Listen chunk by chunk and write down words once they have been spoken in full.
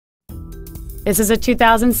This is a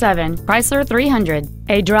 2007 Chrysler 300,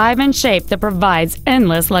 a drive and shape that provides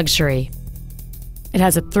endless luxury. It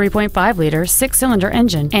has a 3.5-liter six-cylinder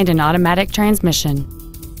engine and an automatic transmission.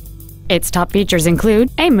 Its top features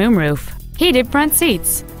include a moonroof, heated front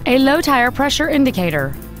seats, a low tire pressure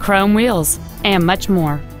indicator, chrome wheels, and much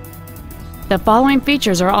more. The following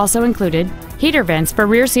features are also included: heater vents for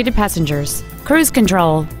rear-seated passengers, cruise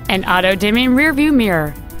control, an auto-dimming rear-view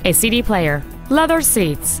mirror, a CD player, leather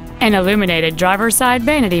seats, an illuminated driver's side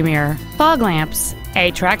vanity mirror, fog lamps,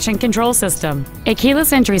 a traction control system, a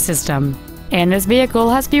keyless entry system, and this vehicle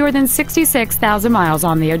has fewer than 66,000 miles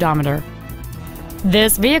on the odometer.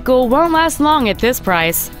 This vehicle won't last long at this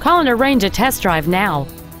price. Call and arrange a test drive now.